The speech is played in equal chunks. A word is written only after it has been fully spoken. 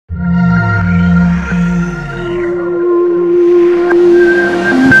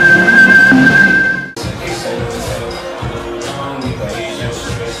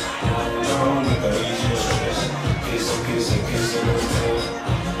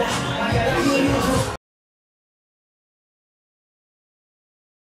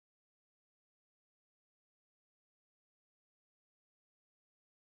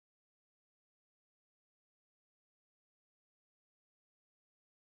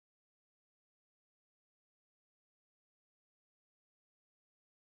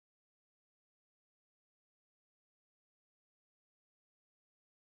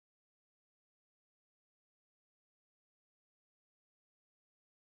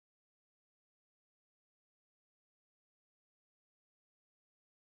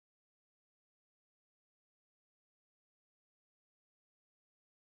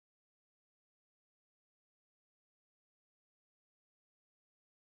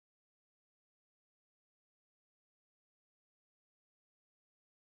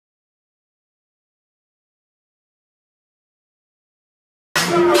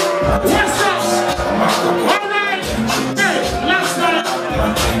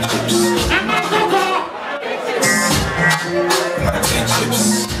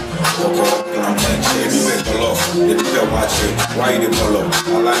shit. Why you the pull up?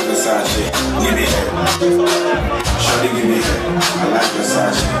 I like Mensah shit. Give me head. Shorty give me head. I like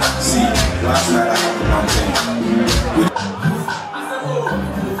Mensah shit. See, last night I had one thing.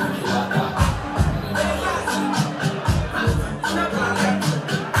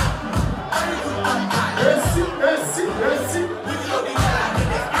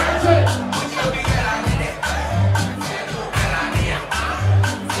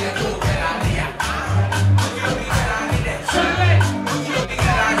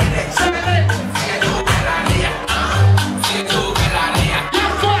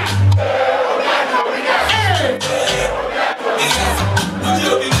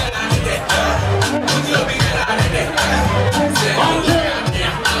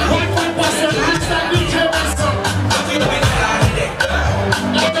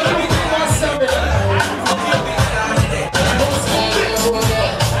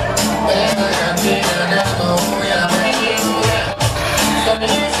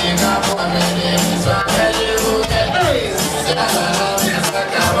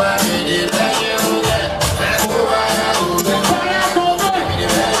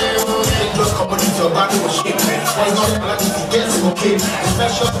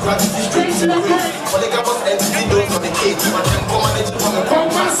 Special gravity straight to the grave. When they got us empty doors on the cake, and then come and let you come and come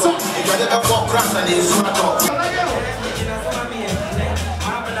back up. If you never walk grass and they smack up.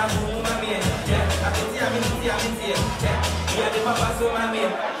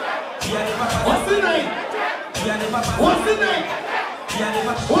 What's the name? What's the name?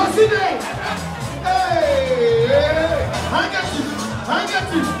 What's the name? Hey, I got you. I got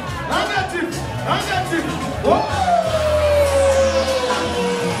you. I got you. I got you. Whoa.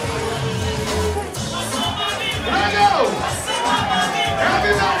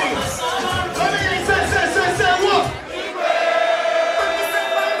 Everybody, let me say what?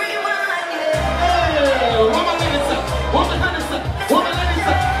 Hey, woman, ladies, woman, ladies, woman, ladies,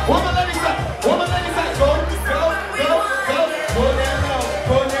 woman, ladies, woman, ladies, go, go, go, go, go down low, go down low,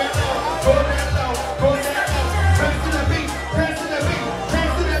 go down low, go down low, press to the beat, press to the beat, press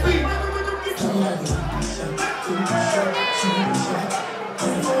to the beat.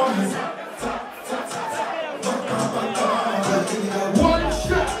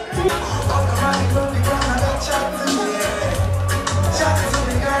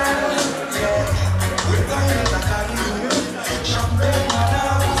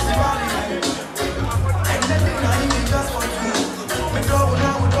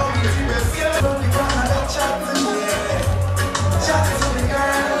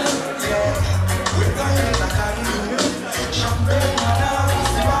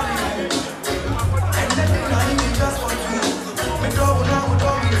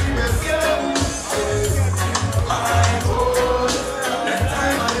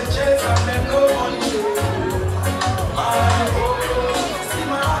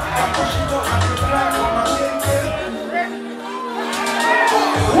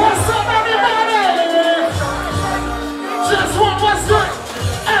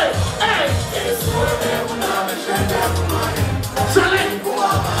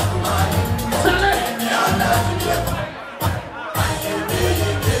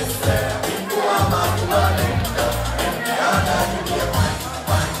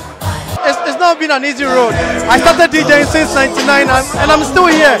 It's not been an easy road. I started DJing since '99 and I'm still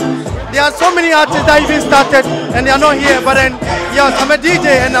here. There are so many artists that even started and they are not here, but then yes, I'm a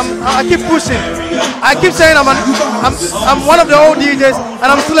DJ and I keep pushing. I keep saying I'm one of the old DJs and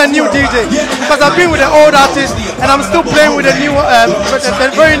I'm still a new DJ because I've been with the old artists and I'm still playing with the new,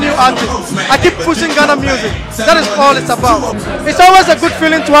 the very new artists. I keep pushing Ghana music. That is all it's about. It's always a good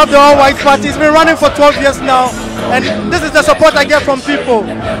feeling to have the all-white party. It's been running for 12 years now. And this is the support I get from people.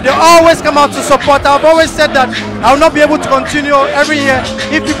 They always come out to support. I've always said that I will not be able to continue every year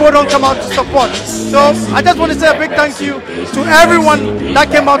if people don't come out to support. So I just want to say a big thank you to everyone that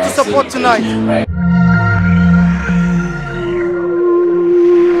came out to support tonight.